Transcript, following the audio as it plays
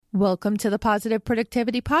Welcome to the Positive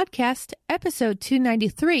Productivity Podcast, episode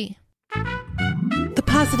 293. The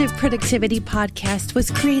Positive Productivity Podcast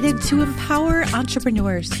was created to empower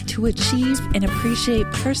entrepreneurs to achieve and appreciate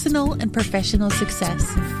personal and professional success.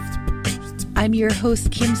 I'm your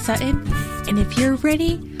host, Kim Sutton, and if you're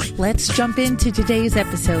ready, let's jump into today's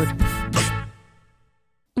episode.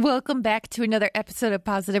 Welcome back to another episode of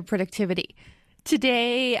Positive Productivity.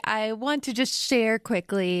 Today, I want to just share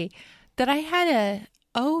quickly that I had a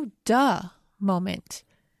oh duh moment,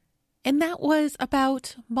 and that was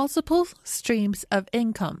about multiple streams of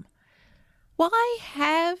income. While I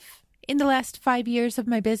have, in the last 5 years of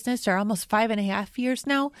my business, or almost 5.5 years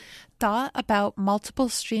now, thought about multiple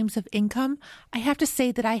streams of income, I have to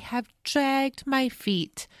say that I have dragged my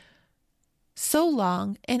feet so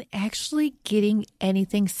long in actually getting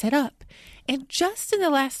anything set up. And just in the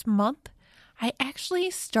last month, I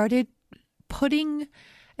actually started putting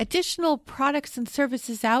additional products and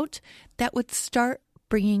services out that would start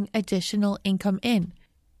bringing additional income in.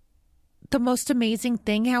 The most amazing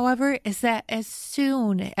thing, however, is that as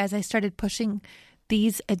soon as I started pushing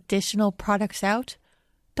these additional products out,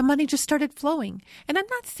 the money just started flowing. And I'm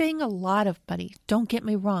not saying a lot of money. Don't get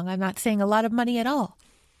me wrong. I'm not saying a lot of money at all.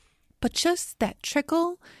 But just that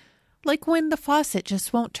trickle, like when the faucet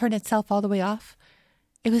just won't turn itself all the way off.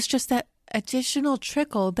 It was just that additional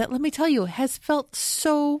trickle that, let me tell you, has felt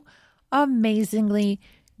so amazingly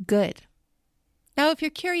good. Now, if you're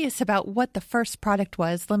curious about what the first product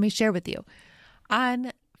was, let me share with you.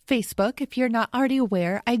 On Facebook, if you're not already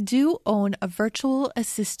aware, I do own a virtual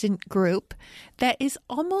assistant group that is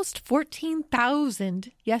almost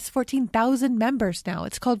 14,000, yes, 14,000 members now.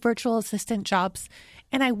 It's called Virtual Assistant Jobs,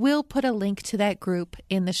 and I will put a link to that group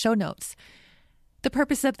in the show notes. The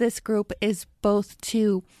purpose of this group is both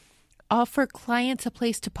to offer clients a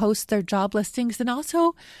place to post their job listings and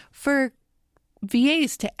also for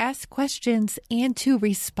VAs to ask questions and to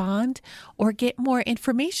respond or get more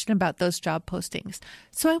information about those job postings.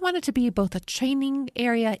 So I want it to be both a training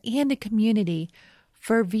area and a community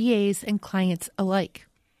for VAs and clients alike.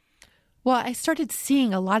 Well, I started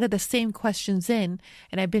seeing a lot of the same questions in,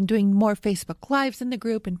 and I've been doing more Facebook Lives in the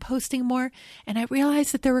group and posting more, and I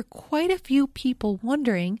realized that there were quite a few people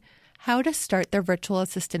wondering how to start their virtual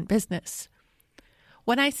assistant business.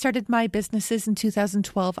 When I started my businesses in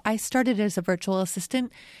 2012, I started as a virtual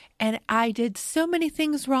assistant, and I did so many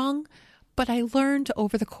things wrong, but I learned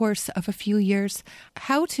over the course of a few years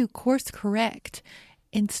how to course correct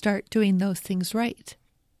and start doing those things right.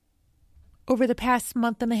 Over the past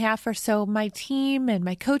month and a half or so, my team and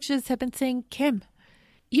my coaches have been saying, Kim,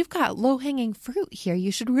 you've got low-hanging fruit here.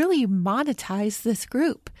 You should really monetize this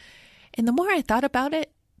group. And the more I thought about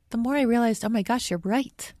it, the more I realized, oh my gosh, you're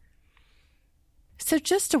right. So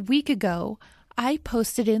just a week ago, I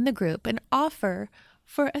posted in the group an offer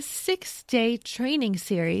for a 6-day training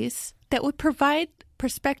series that would provide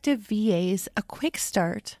prospective VAs a quick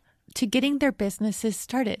start to getting their businesses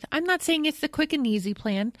started. I'm not saying it's the quick and easy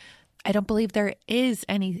plan. I don't believe there is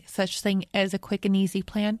any such thing as a quick and easy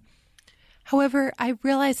plan. However, I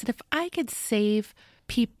realized that if I could save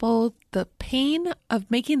people the pain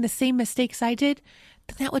of making the same mistakes I did,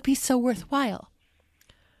 then that would be so worthwhile.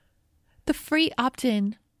 The free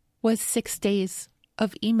opt-in was 6 days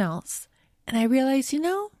of emails. And I realized,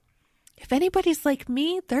 if anybody's like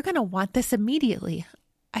me, they're going to want this immediately.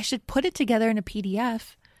 I should put it together in a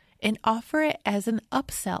PDF and offer it as an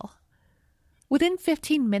upsell. Within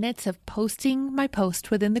 15 minutes of posting my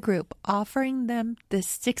post within the group, offering them this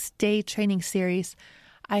 6-day training series,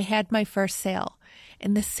 I had my first sale.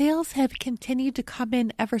 And the sales have continued to come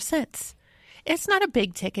in ever since. It's not a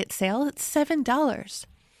big ticket sale, it's $7.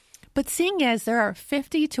 But seeing as there are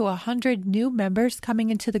 50 to 100 new members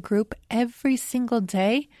coming into the group every single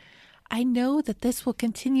day, I know that this will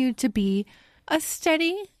continue to be a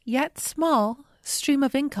steady yet small stream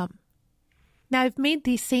of income. Now, I've made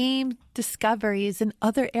these same discoveries in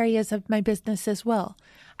other areas of my business as well.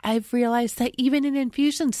 I've realized that even in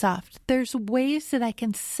Infusionsoft, there's ways that I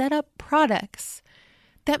can set up products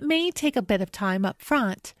that may take a bit of time up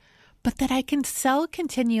front, but that I can sell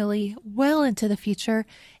continually well into the future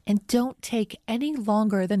and don't take any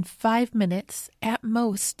longer than 5 minutes at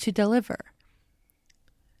most to deliver.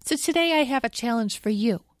 So today I have a challenge for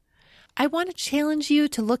you. I want to challenge you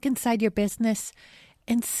to look inside your business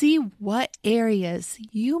and see what areas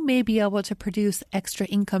you may be able to produce extra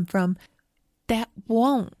income from that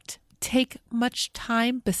won't take much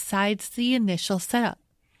time besides the initial setup.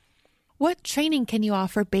 What training can you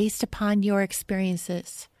offer based upon your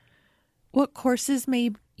experiences? What courses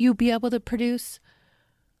may you be able to produce?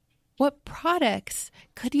 What products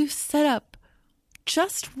could you set up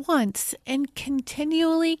just once and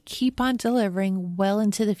continually keep on delivering well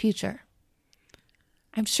into the future.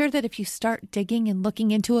 I'm sure that if you start digging and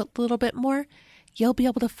looking into it a little bit more, you'll be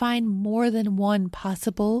able to find more than one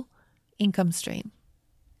possible income stream.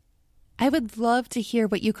 I would love to hear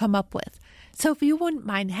what you come up with. So if you wouldn't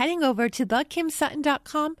mind heading over to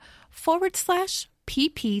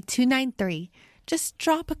thekimsutton.com/PP293, just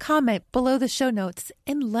drop a comment below the show notes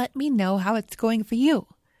and let me know how it's going for you.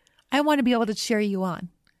 I want to be able to cheer you on.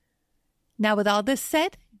 Now, with all this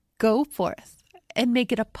said, go forth and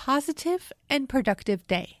make it a positive and productive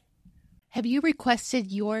day. Have you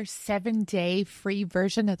requested your 7-day free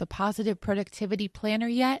version of the Positive Productivity Planner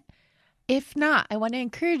yet? If not, I want to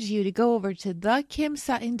encourage you to go over to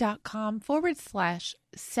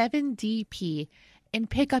thekimsutton.com/7DP and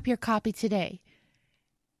pick up your copy today.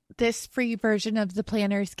 This free version of the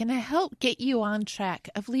planner is going to help get you on track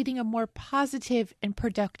of leading a more positive and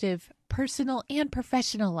productive personal and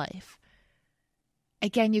professional life.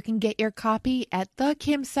 Again, you can get your copy at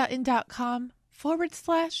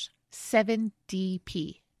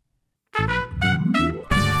thekimsutton.com/7DP.